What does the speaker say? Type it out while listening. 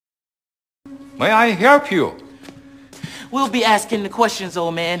May I help you? We'll be asking the questions,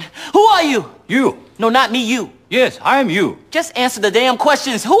 old man. Who are you? You. No, not me, you. Yes, I am you. Just answer the damn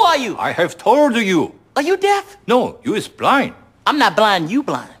questions. Who are you? I have told you. Are you deaf? No, you is blind. I'm not blind, you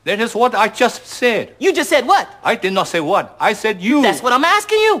blind. That is what I just said. You just said what? I did not say what. I said you. That's what I'm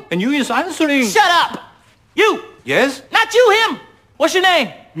asking you. And you is answering. Shut up! You! Yes? Not you, him! What's your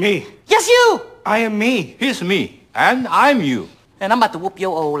name? Me. Yes, you! I am me. He's me. And I'm you. And I'm about to whoop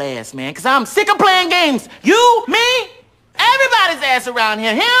your old ass, man, because I'm sick of playing games. You, me, everybody's ass around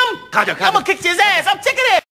here. Him? I'm gonna kick his ass. I'm sick of it.